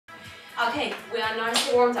Okay, we are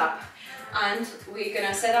nicely warmed up and we're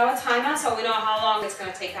gonna set our timer so we know how long it's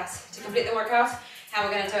gonna take us to complete the workout, how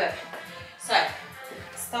we're gonna do it. So,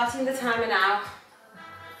 starting the timer now.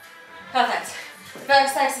 Perfect.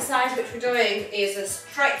 First exercise which we're doing is a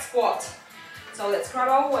straight squat. So let's grab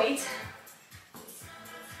our weight.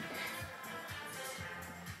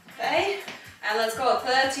 Okay, and let's go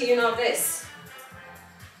 13 of this.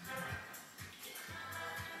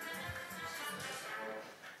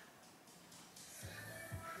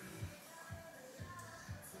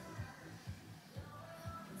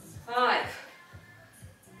 Five.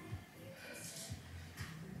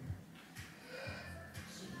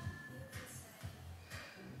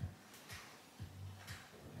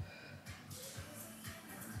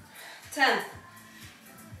 10.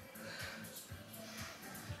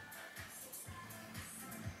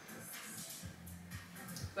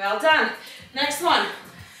 Well done. Next one.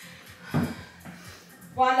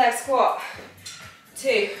 One leg squat.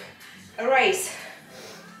 2. A raise.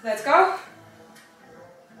 Let's go.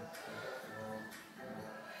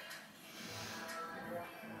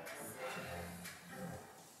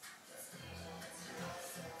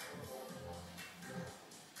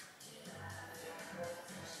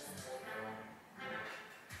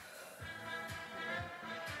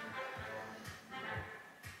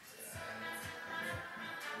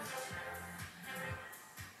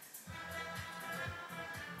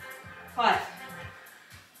 5.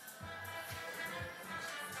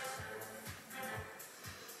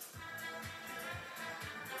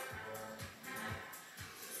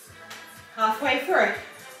 Halfway through.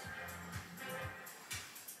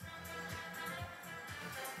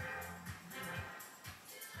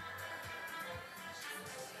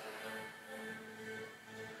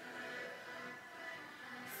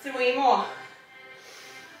 3 more.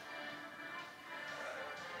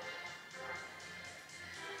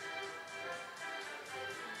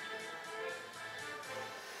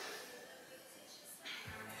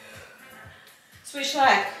 Switch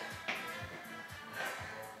leg.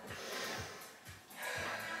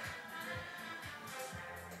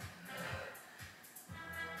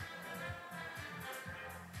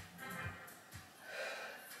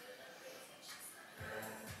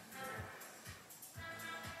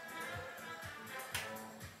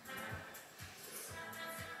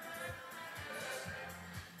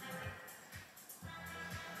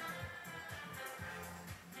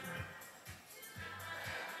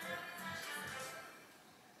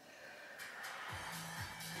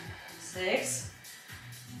 6.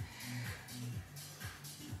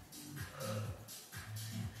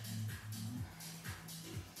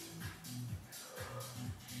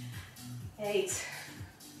 8.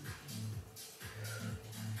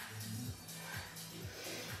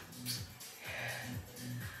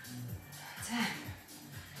 10.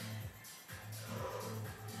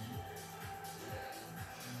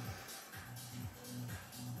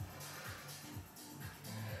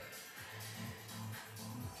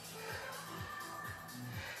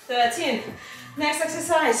 13. Next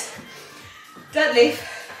exercise, deadlift,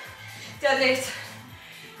 deadlift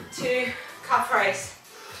to calf raise.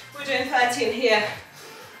 We're doing 13 here.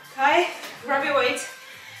 Okay, grab your weight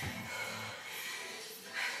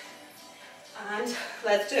and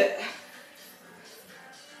let's do it.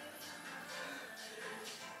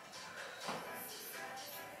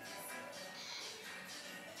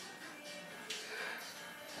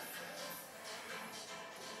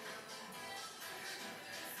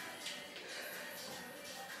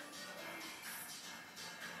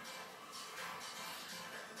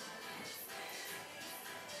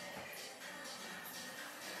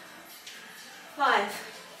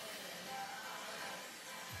 Five.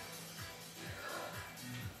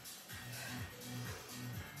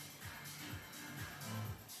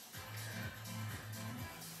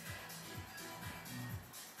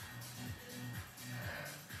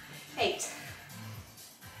 8.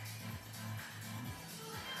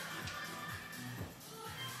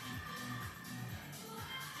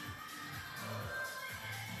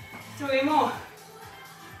 3 more.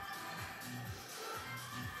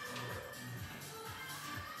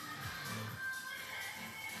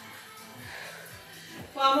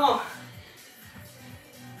 1 more.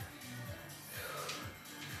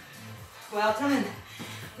 Well done.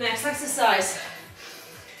 Next exercise.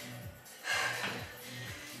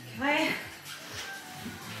 Okay.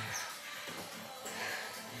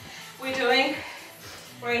 We're doing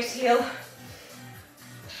raised heel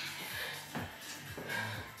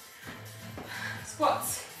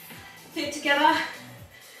squats. Feet together.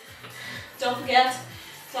 Don't forget,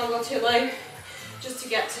 don't go too low, just to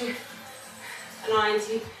get to a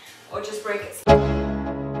 90 or just break it.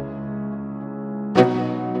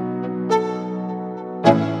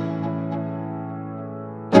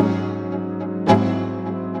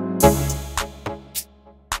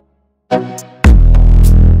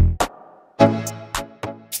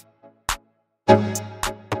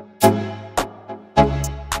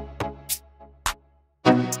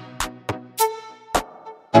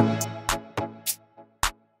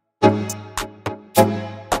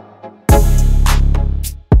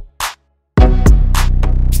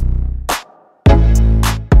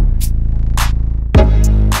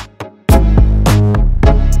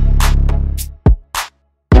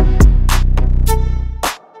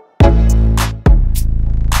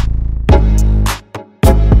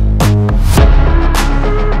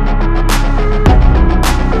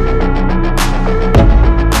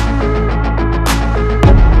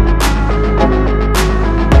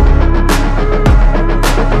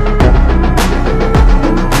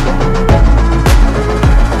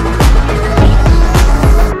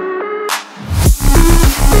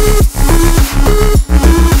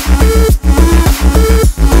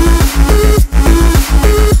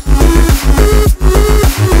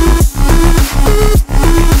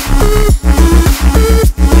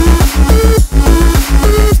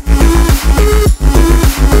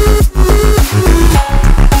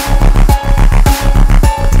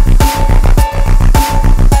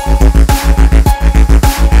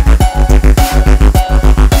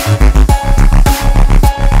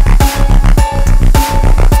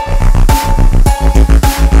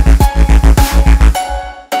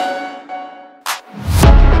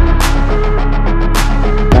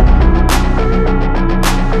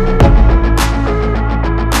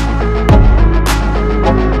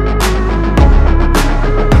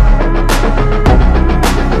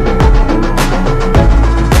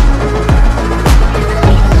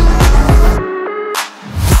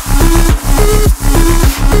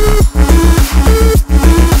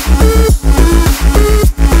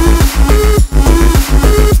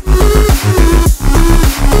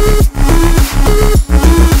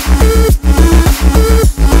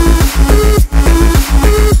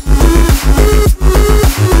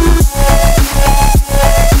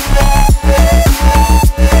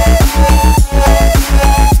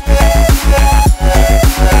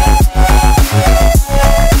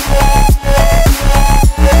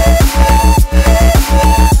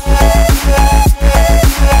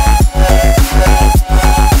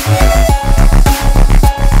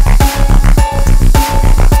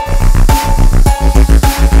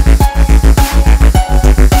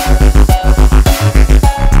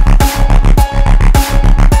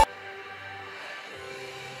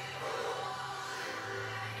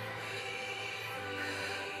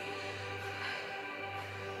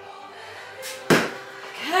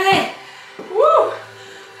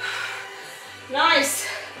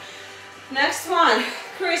 Next one,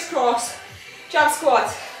 crisscross, jump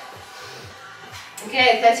squat.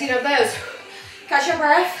 Okay, 13 of those. Catch your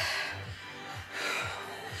breath.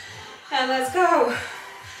 And let's go.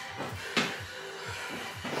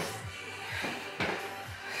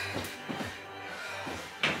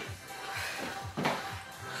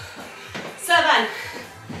 7.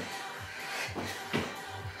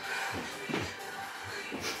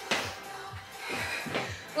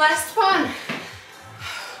 Last one.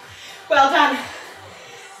 Well done.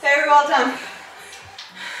 Very well done.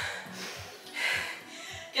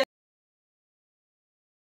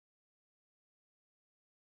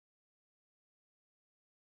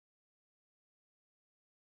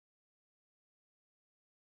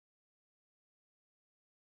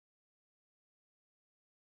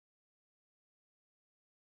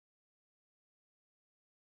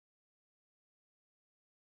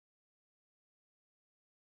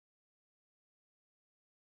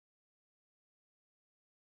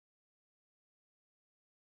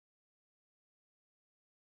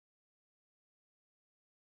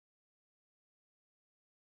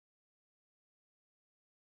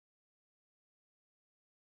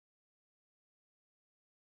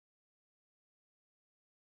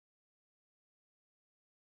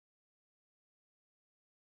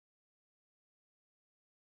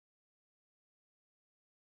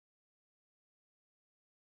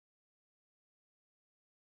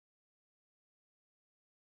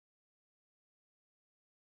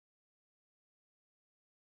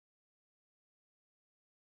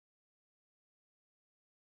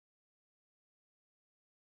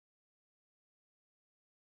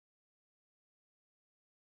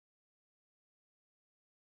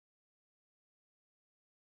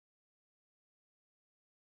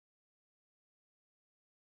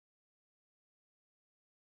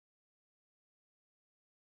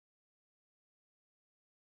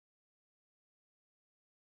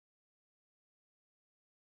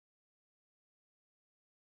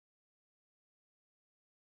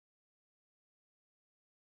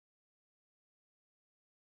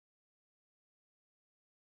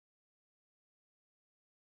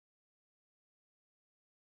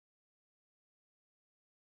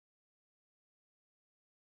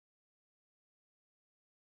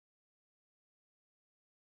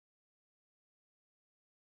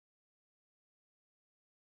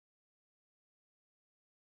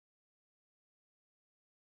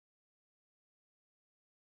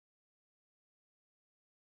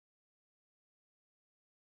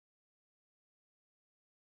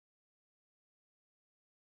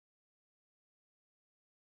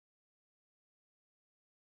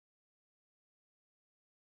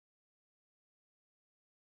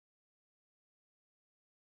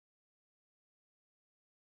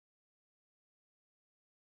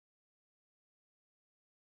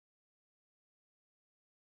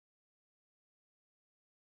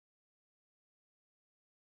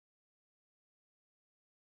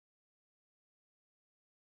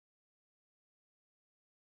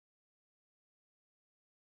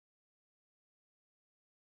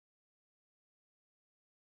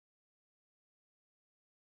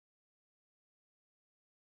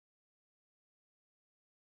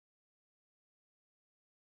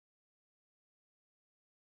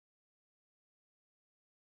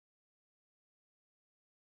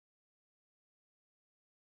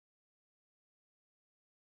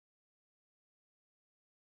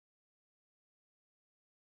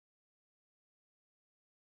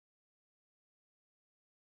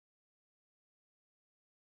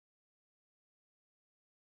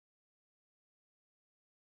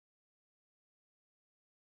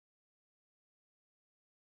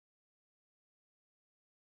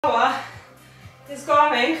 Power is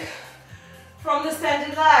coming from the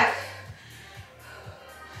standing leg.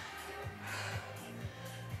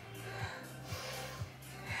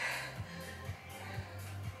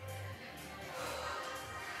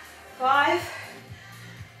 Five,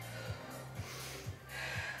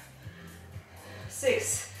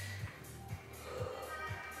 6,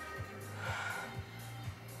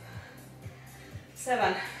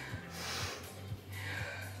 7,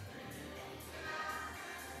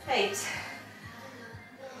 8,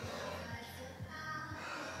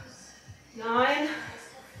 9,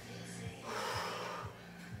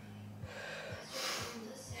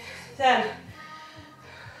 10,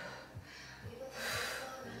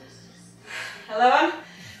 11,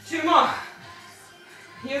 2 more.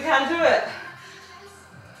 You can do it.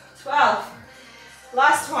 12,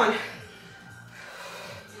 last one.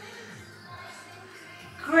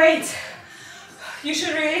 Great. You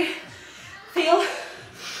should really feel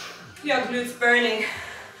your glutes burning.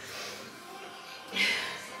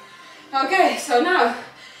 Okay, so now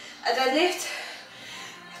a deadlift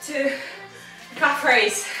to calf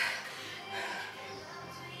raise.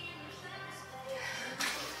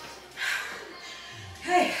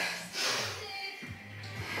 Okay.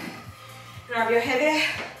 Grab your heavy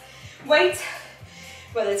weight,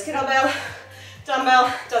 whether it's kettlebell,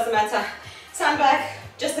 dumbbell, doesn't matter. Sandbag,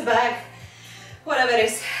 just a bag, whatever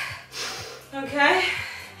it is. Okay.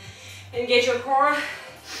 Engage your core.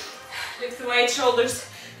 Lift the weight, shoulders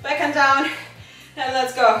back and down, and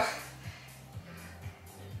let's go.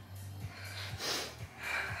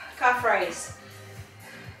 Calf raise.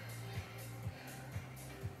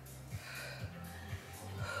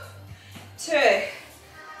 Two.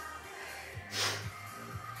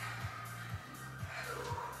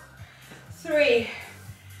 Three.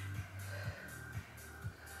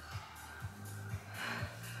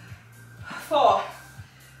 Four.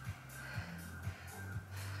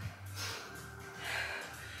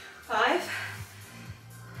 5.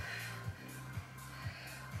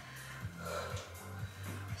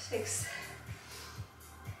 6.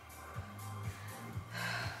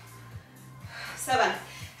 7.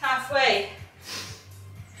 Halfway.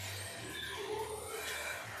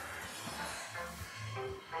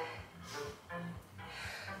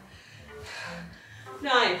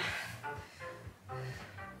 9.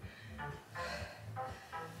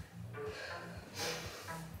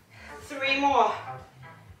 3 more.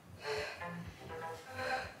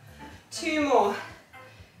 2 more.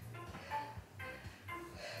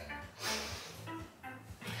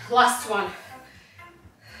 Last one.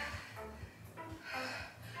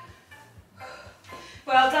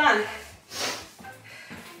 Well done.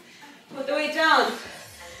 Put the weight down.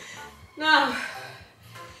 Now,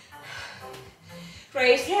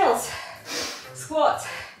 raise heels. Squat.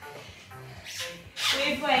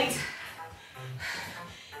 Move weight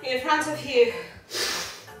in front of you.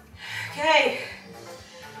 Okay.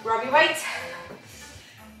 Grab your weight.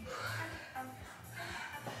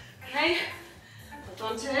 Okay.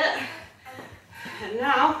 Hold on to it. And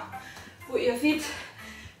now, put your feet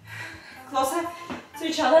closer to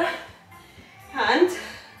each other. And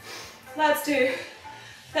let's do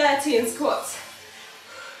 13 squats.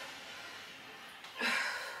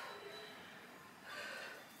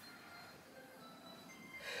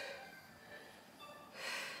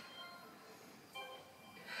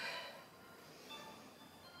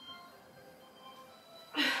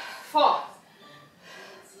 Four.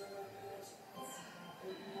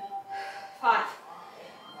 5.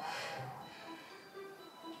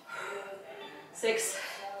 6.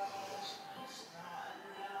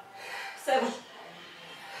 7.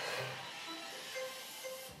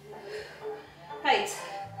 8.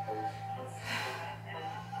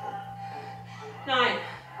 9.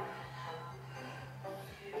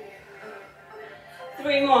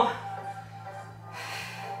 3 more.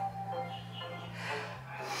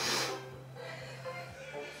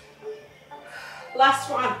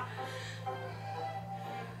 Last one.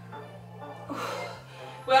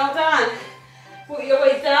 Well done. Put your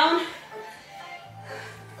weight down.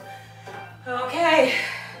 Okay.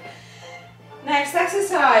 Next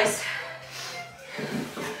exercise.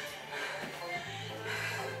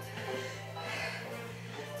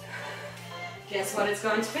 Guess what it's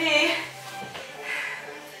going to be?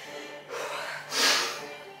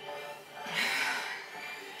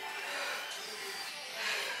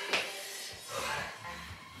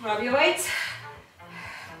 Grab your weight.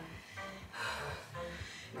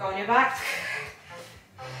 Go on your back.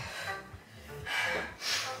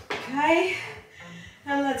 Okay.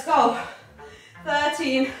 And let's go.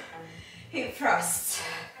 13 hip thrusts.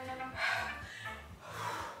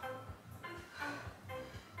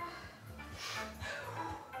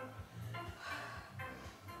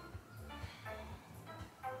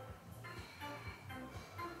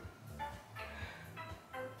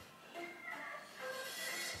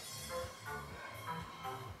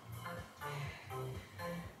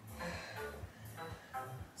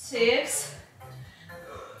 Six,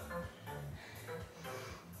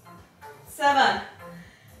 7,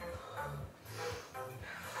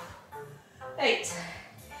 8,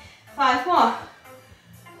 5 more,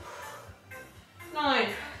 9,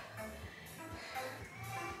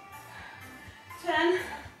 10,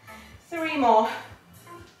 3 more,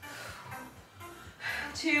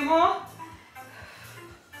 2 more,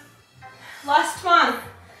 last one.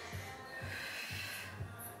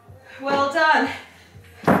 Well done.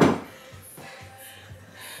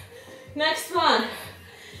 Next one,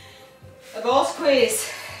 a ball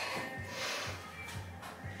squeeze.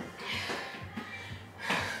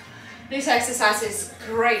 This exercise is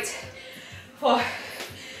great for,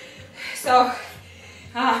 so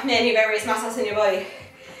many various muscles in your body.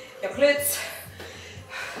 Your glutes,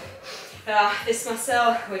 this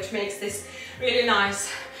muscle which makes this really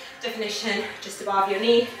nice definition just above your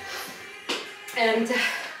knee, and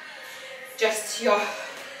just your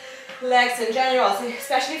legs in general. So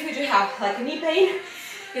especially if you do have like knee pain,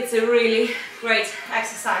 it's a really great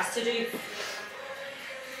exercise to do.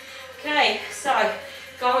 Okay, so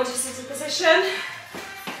go into sitting position.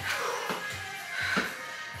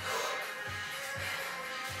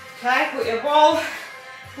 Okay, put your ball,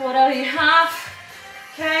 whatever you have.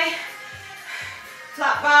 Okay,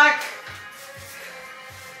 flat back,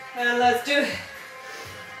 and let's do it.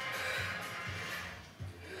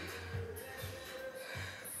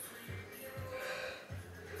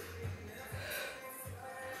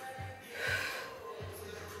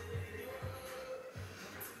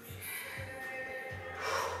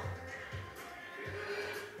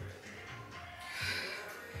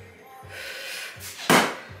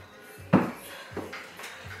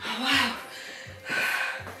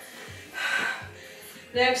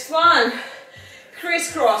 Next one,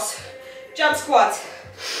 crisscross jump squat.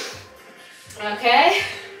 Okay,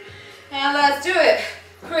 and let's do it.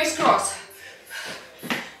 Crisscross.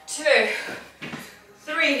 2,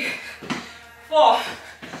 3, 4,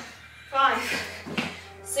 5,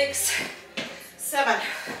 6, 7,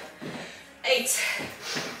 8,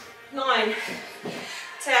 9,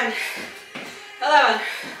 10, 11,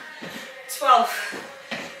 12,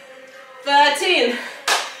 13.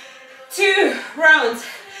 2 rounds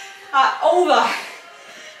are over,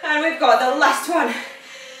 and we've got the last one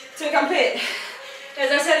to complete.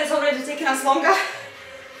 As I said, it's already taken us longer,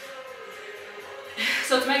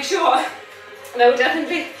 so to make sure that we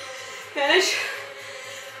definitely finish,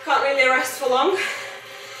 can't really rest for long,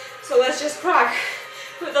 so let's just crack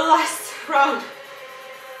with the last round.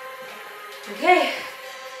 Okay,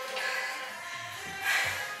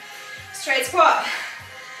 straight squat.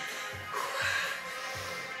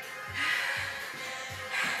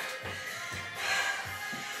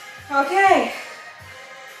 Okay,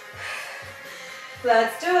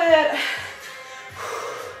 let's do it.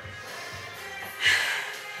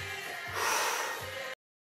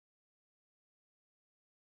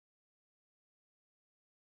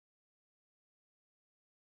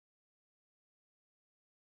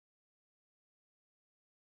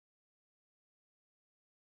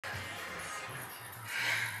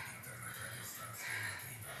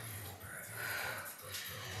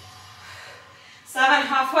 Seven,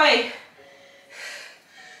 halfway.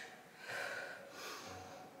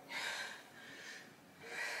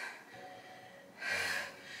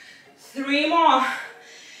 Three more.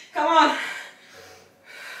 Come on.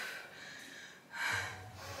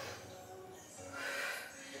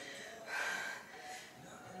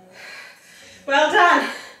 Well done.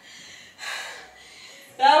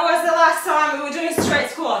 That was the last time we were doing straight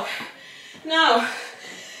squat. Now,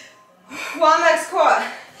 one leg squat,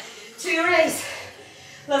 2 raise.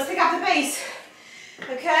 Let's pick up the pace.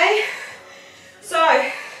 Okay?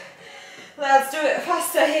 So, let's do it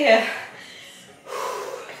faster here.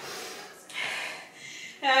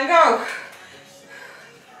 And go.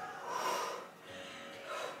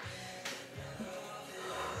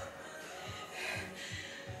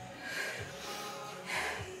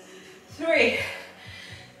 Three,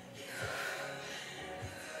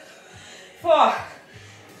 4,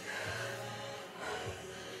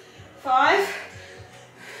 5,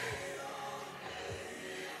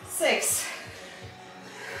 6,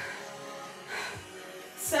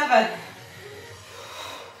 7,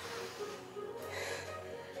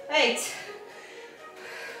 8,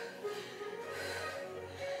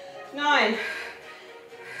 9,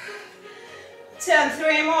 10,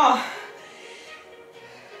 3 more,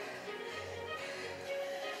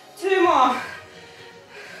 2 more,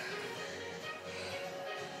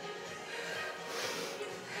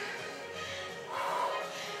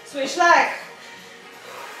 switch leg,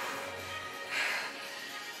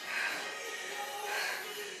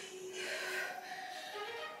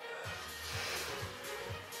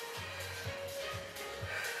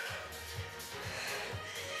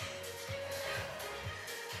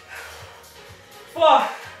 4,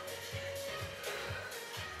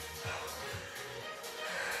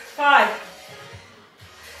 5,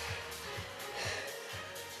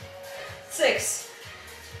 6,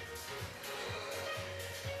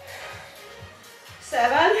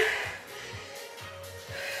 7,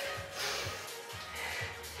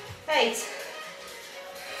 8,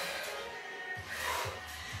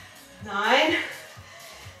 9,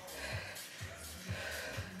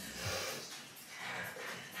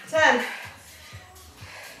 10,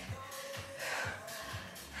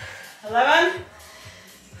 11,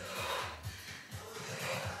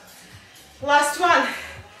 Last one.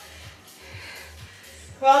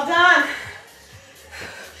 Well done.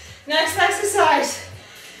 Next exercise,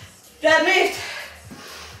 deadlift.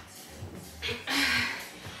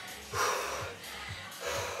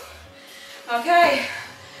 Okay,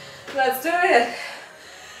 let's do it.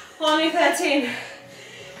 Only 13.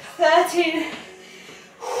 13.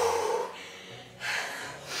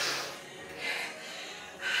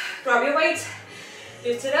 Grab your weight,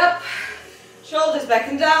 lift it up, shoulders back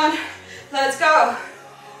and down. Let's go.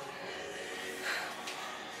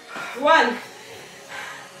 1.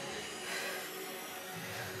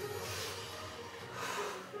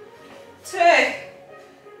 2.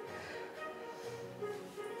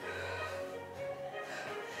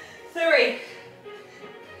 3.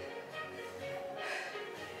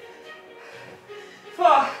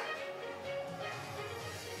 4.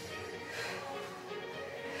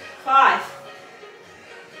 5.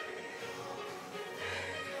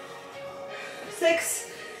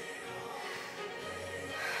 6.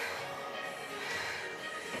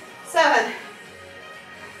 7.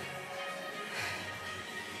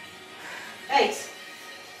 8.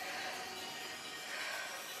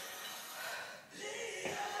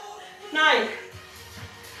 9.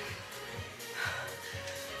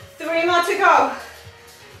 3 more to go.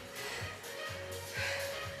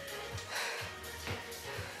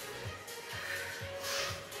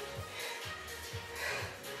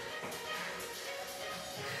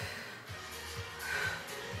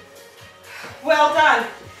 Well done.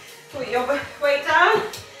 Put your weight down.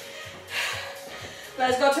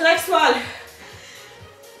 Let's go to the next one.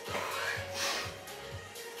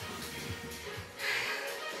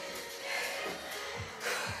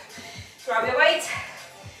 Grab your weight.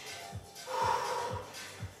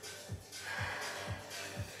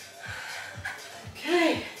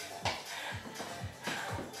 Okay.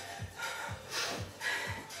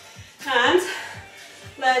 And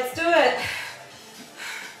let's do it.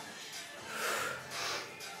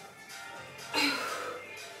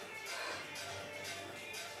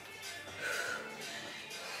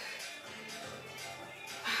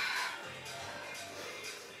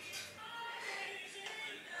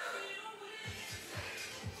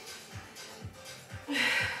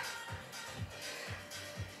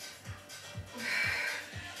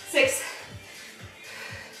 Six,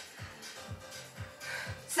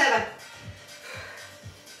 7,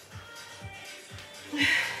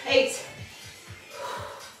 8,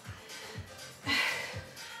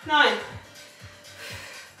 9,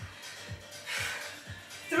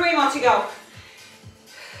 3 more to go.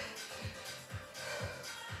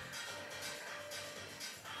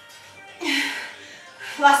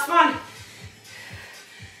 Last one.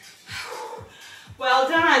 Well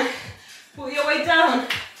done. Put your weight down.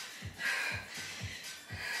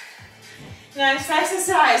 Next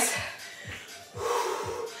exercise,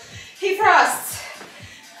 hip thrusts.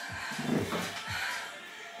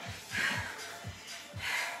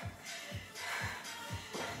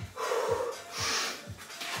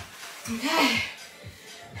 Okay,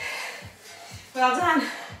 well done.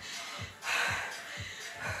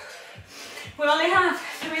 We only have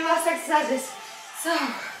 3 last exercises, so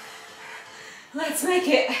let's make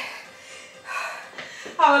it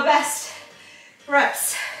our best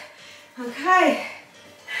reps. Okay,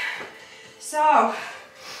 so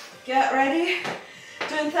get ready,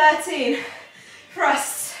 doing 13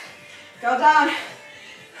 thrusts, go down,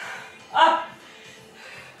 up,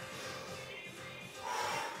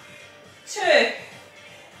 2,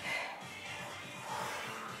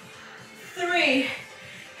 3,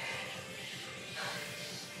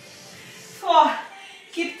 4,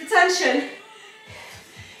 keep the tension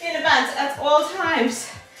in the band at all times.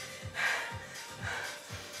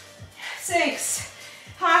 6,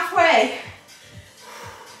 halfway.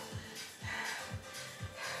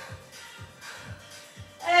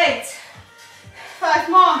 8, 5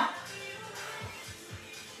 more.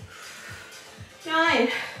 9,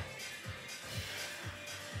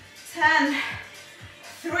 10,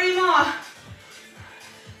 3 more.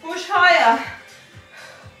 Push higher.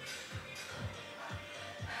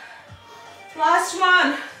 Last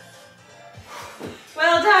one.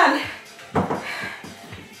 Well done.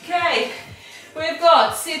 Okay, we've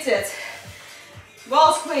got seated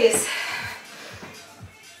ball squeeze.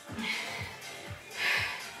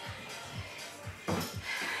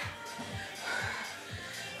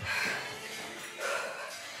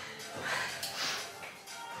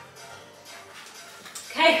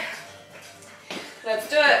 Okay, let's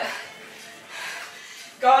do it.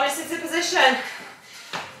 Go in a seated position.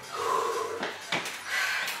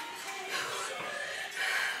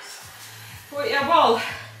 Put your ball.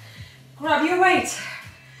 Grab your weight.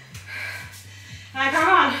 And come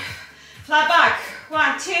on, flat back.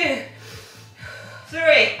 1, 2,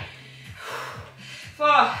 3,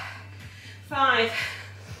 4, 5,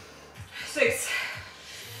 6,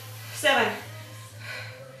 7,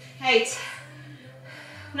 8,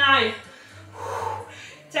 9,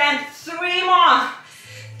 10, 3 more,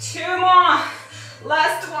 2 more,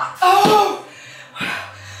 last one. Oh,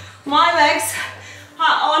 my legs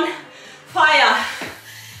are on fire.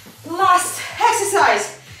 Last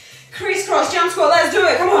exercise, crisscross jump squat. Let's do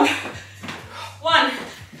it, come on. 1,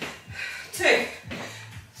 2,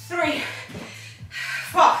 3,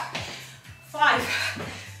 4, 5,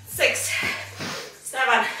 6,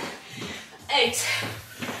 7, 8,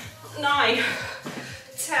 9,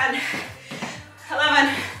 10,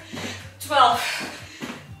 11, 12,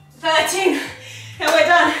 13, and we're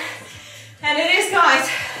done. And it is, guys,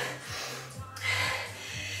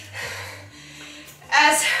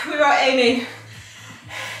 as we were aiming.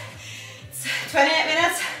 It's 28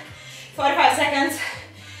 minutes, 45 seconds.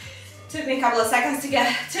 Took me a couple of seconds to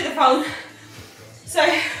get to the phone. So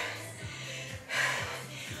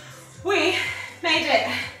we made it.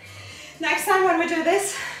 Next time when we do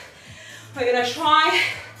this, we're gonna try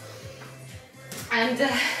and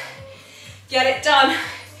get it done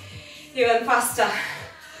even faster.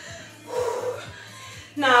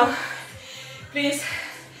 Now, please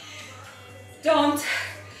don't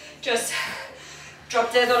just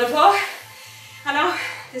drop dead on the floor. I know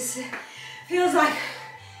this feels like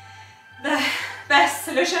the best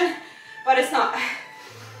solution, but it's not.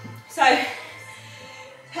 So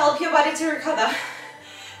help your body to recover.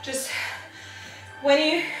 Just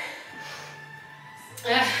when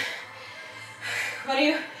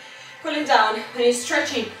you're cooling down, when you're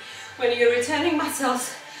stretching, when you're returning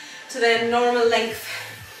muscles to their normal length,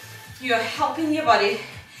 you're helping your body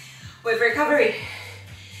with recovery.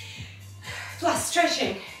 Plus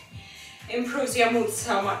stretching improves your mood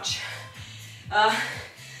so much. I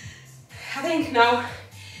think now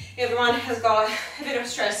everyone has got a bit of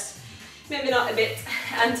stress, maybe not a bit,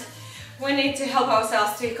 and we need to help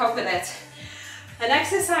ourselves to cope with it. And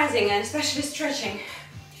exercising, and especially stretching,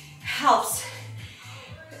 helps.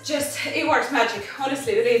 It works magic,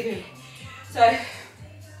 honestly, believe me. So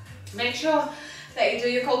make sure that you do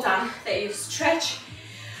your cool down, that you stretch,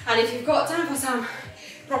 and if you've got time for some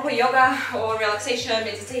proper yoga or relaxation,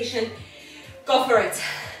 meditation, go for it.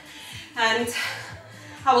 And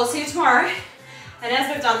I will see you tomorrow. And as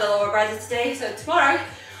we've done the lower body today, so tomorrow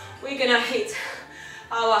we're gonna hit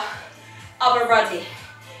our upper body.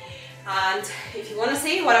 And if you want to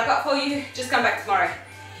see what I've got for you, just come back tomorrow.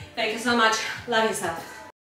 Thank you so much. Love yourself.